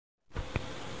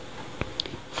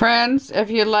Friends,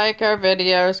 if you like our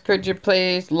videos, could you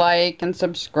please like and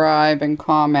subscribe and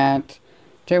comment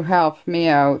to help me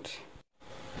out.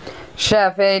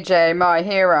 Chef AJ, my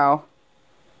hero.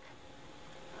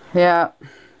 Yeah,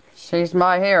 she's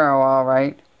my hero,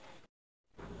 alright.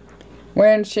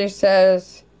 When she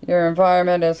says your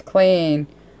environment is clean,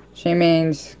 she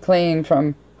means clean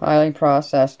from highly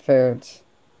processed foods.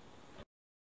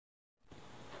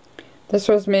 This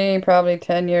was me probably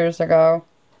 10 years ago.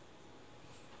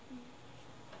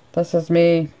 This is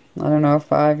me, I don't know,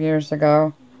 5 years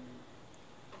ago.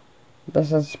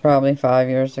 This is probably 5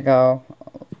 years ago.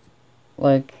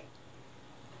 Like,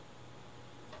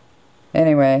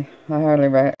 anyway, I hardly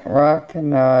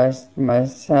recognized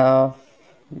myself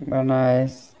when I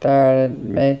started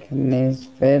making these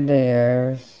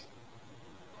videos.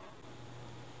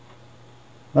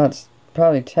 That's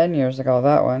probably 10 years ago,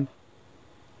 that one.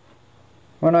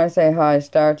 When I say high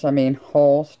starch, I mean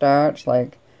whole starch,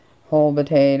 like whole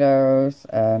potatoes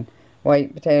and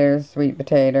white potatoes, sweet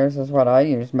potatoes is what I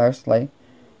use mostly.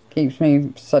 Keeps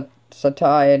me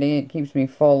satiety, it keeps me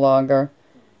full longer,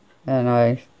 and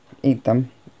I eat them.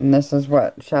 And this is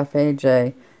what Chef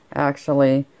AJ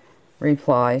actually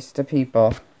replies to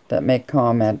people that make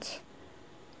comments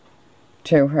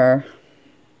to her.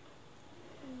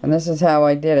 And this is how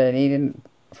I did it, eating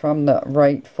from the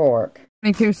right fork.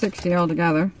 $22.60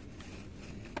 altogether.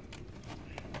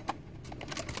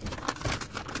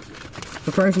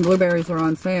 The Persian blueberries are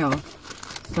on sale,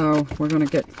 so we're gonna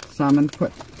get some and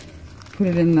put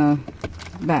it in the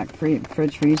back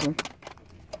fridge freezer.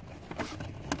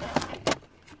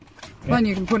 Then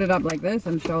you can put it up like this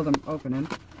and show them opening.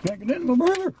 Check it in, little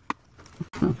brother.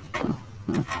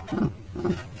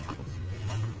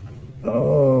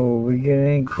 Oh, we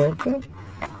getting ketchup?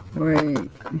 Wait.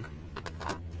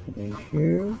 Thank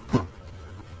you.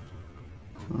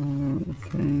 I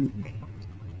think.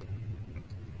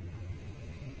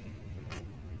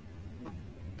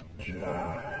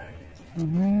 What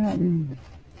happened?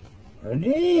 I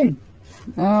did.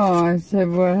 Oh, I said,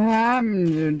 what happened?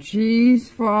 Did your cheese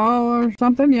fall or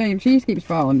something? Yeah, your cheese keeps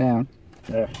falling down.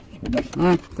 Yeah.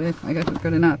 Ah, see, I guess it's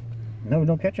good enough.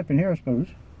 No ketchup in here, I suppose.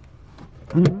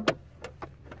 Mm-hmm.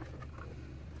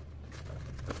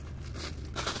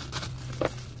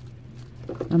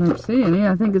 I don't see any.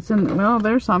 I think it's in, well,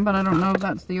 there's some, but I don't know if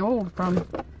that's the old from.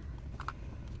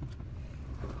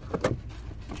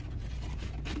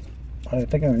 I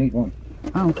think I only need one.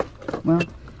 Oh, well,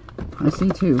 I see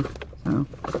two, so.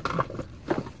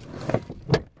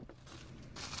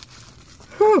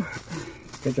 Whew.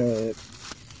 Get a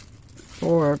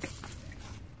fork.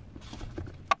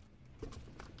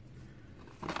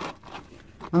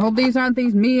 I hope these aren't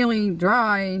these mealy,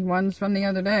 dry ones from the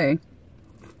other day.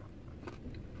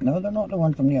 No, they're not the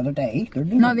ones from the other day. They're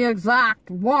new. Not the exact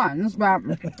ones, but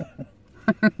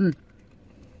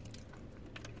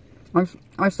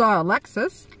I saw a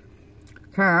Lexus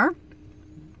car.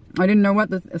 I didn't know what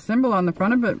the symbol on the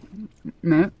front of it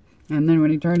meant. And then when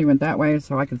he turned, he went that way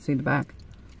so I could see the back.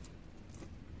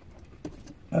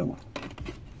 Oh.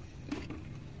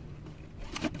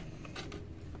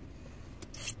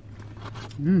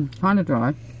 Kind of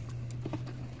dry.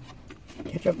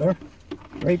 Ketchup there.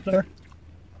 Grape there.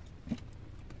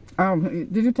 Oh,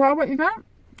 did you tell what you got?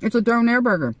 It's a donair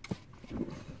burger.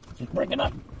 Just break it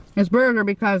up. It's burger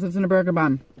because it's in a burger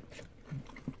bun.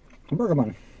 A burger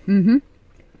bun. Mm-hmm.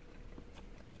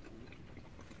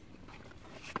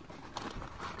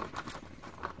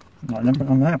 Not never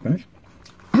gonna happen.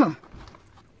 I'm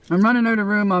running out of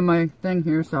room on my thing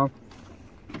here, so.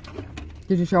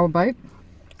 Did you show a bite?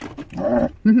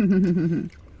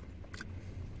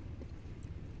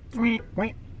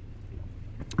 Wait.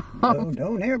 Oh,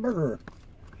 donair burger.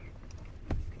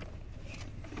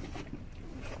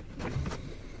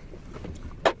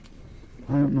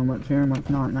 I don't know what's here and what's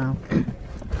not now.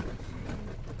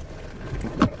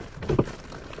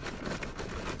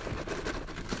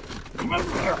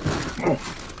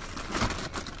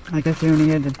 I guess you only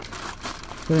had to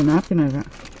put a napkin in it.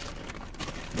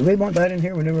 Do they want that in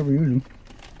here whenever we use them?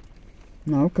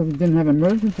 No, because we didn't have an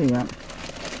emergency yet.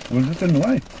 Well, just in the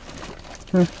way.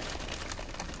 Huh.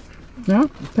 Yeah,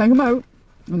 take them out,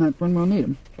 and that's when we'll need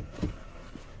them.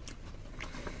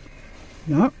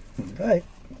 Yep. Okay.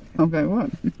 Okay, what?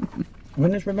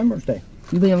 When is Remembrance Day?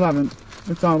 The 11th.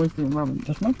 It's always the 11th.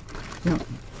 This month? Yeah.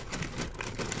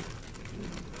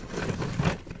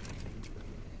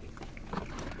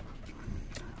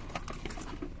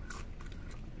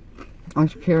 I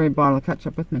should carry a bottle of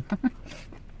ketchup with me.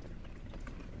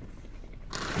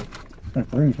 That's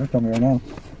freeze. That's coming right now.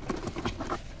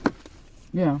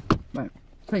 Yeah, but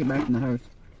take it back in the house.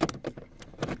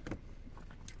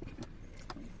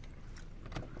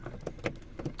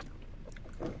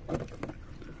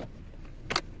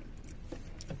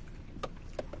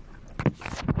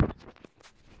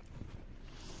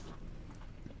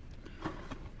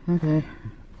 Okay.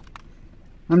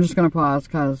 I'm just going to pause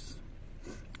because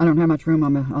I don't have much room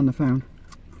on the phone.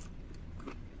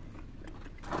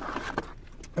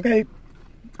 Okay.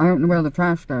 I don't know where the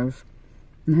trash goes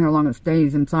and how long it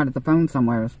stays inside of the phone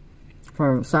somewhere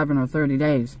for 7 or 30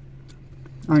 days.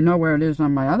 I know where it is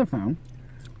on my other phone,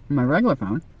 my regular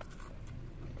phone,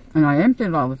 and I empty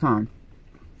it all the time.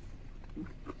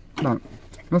 But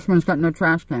this one's got no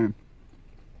trash can.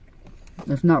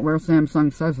 It's not where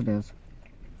Samsung says it is.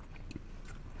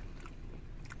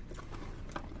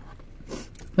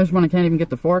 This one I can't even get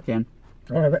the fork in.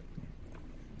 I'll have it.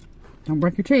 Don't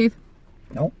break your teeth.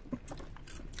 Nope.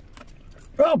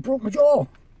 Oh, broke my jaw.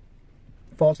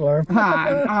 False alarm.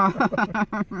 That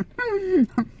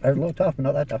was a little tough, but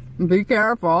not that tough. Be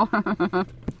careful. I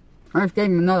just gave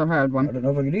him another hard I one. don't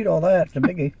know if I can eat all that. It's a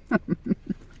biggie.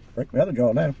 Break my other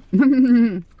jaw now.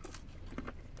 I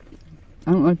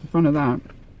don't like the front of that.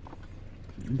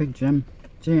 Big Jim.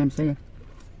 GMC.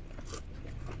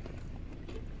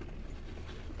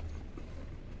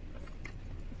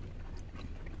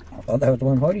 I thought that was the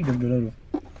one Hardy did it out of.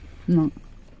 No.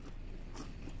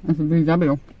 That's a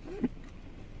VW.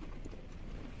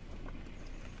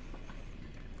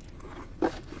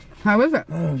 How is it?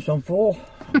 Oh, so I'm full.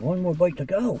 One more bite to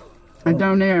go. A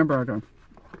donair burger.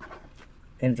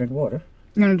 And a drink of water.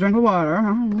 And a drink of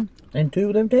water. And 2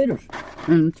 of them taters.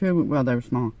 And 2, well, they were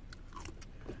small.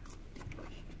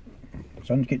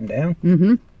 Sun's getting down.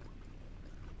 Mm-hmm.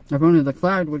 If only the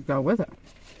cloud would go with it.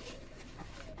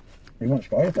 You want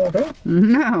sky to fall down?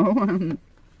 No.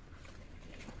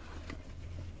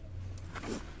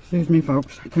 Excuse me,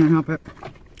 folks. I can't help it.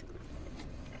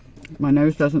 My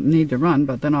nose doesn't need to run,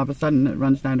 but then all of a sudden it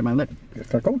runs down to my lip.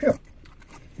 Just I told you.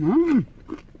 Mm.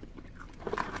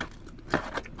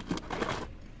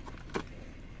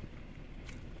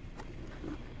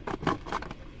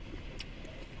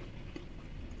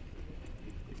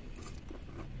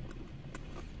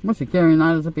 What's he carrying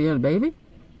that as if he had a baby?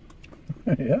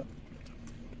 Yeah.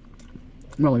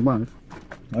 Well, he was.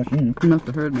 I seen him. He must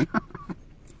have heard me.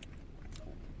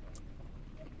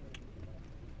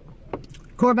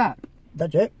 Corvette.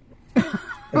 That's it. It's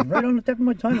right on the tip of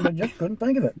my tongue, but I just couldn't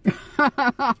think of it.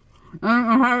 I don't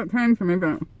know how it came to me,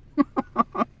 but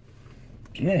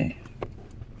Gee.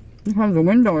 it has the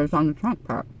windows on the trunk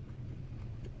part.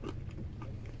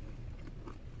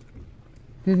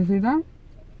 Did you see that?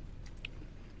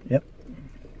 Yep.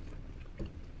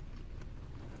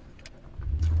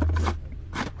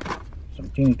 Some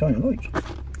teeny tiny lights.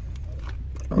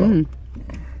 Mm.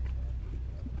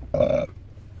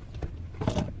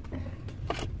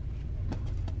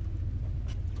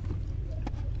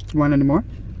 Want any more?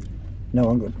 No,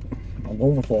 I'm good. I'm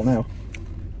overfull now.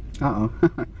 Uh-oh.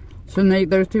 Shouldn't eat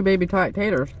those 2 baby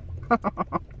taters.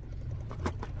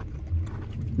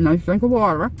 Nice drink of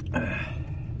water. I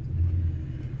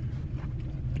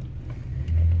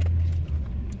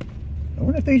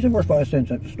wonder if these are worth 5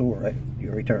 cents at the store, right?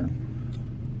 Your return.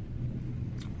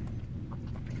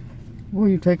 Well,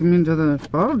 you take them into the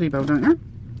Bottle Depot, don't you?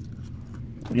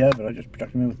 Yeah, but I just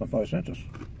stuck them in with my 5 cents.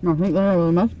 I think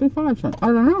there must be 5 cents. I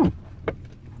don't know.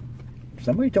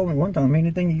 Somebody told me one time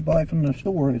anything you buy from the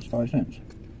store is 5 cents.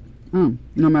 Oh,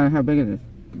 no matter how big it is.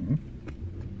 Mm-hmm.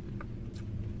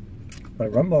 But a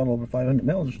rum bottle over 500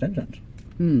 mils is 10 cents.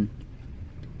 Hmm.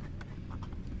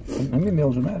 How many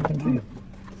mils are that? I can see it.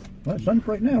 Well, it's sun's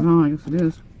right now. Oh, I guess it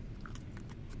is.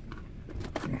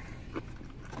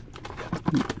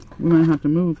 We might have to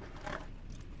move.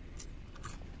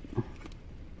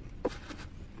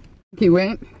 He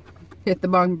went, hit the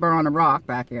bumper on a rock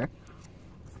back here.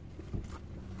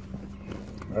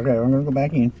 Okay, I'm gonna go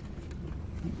back in.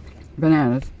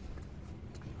 Bananas.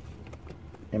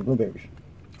 And blueberries.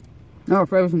 Oh,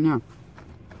 frozen, yeah.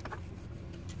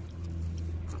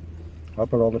 I'll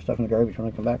put all this stuff in the garbage when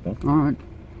I come back then. Alright.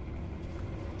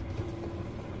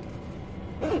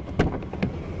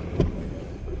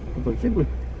 Sable.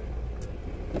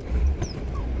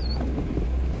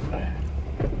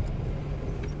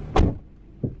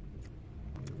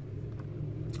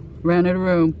 Ran out of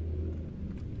room.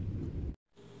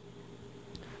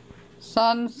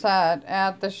 Sunset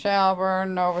at the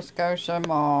Shelburne, Nova Scotia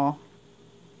Mall.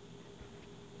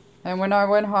 And when I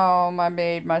went home, I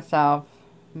made myself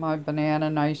my banana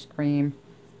and ice cream.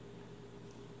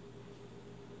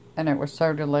 And it was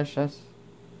so delicious.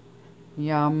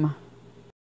 Yum.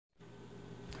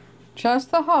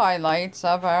 Just the highlights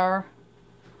of our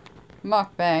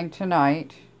mukbang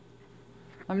tonight.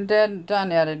 I'm done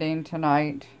editing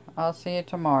tonight. I'll see you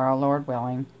tomorrow, Lord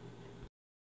willing.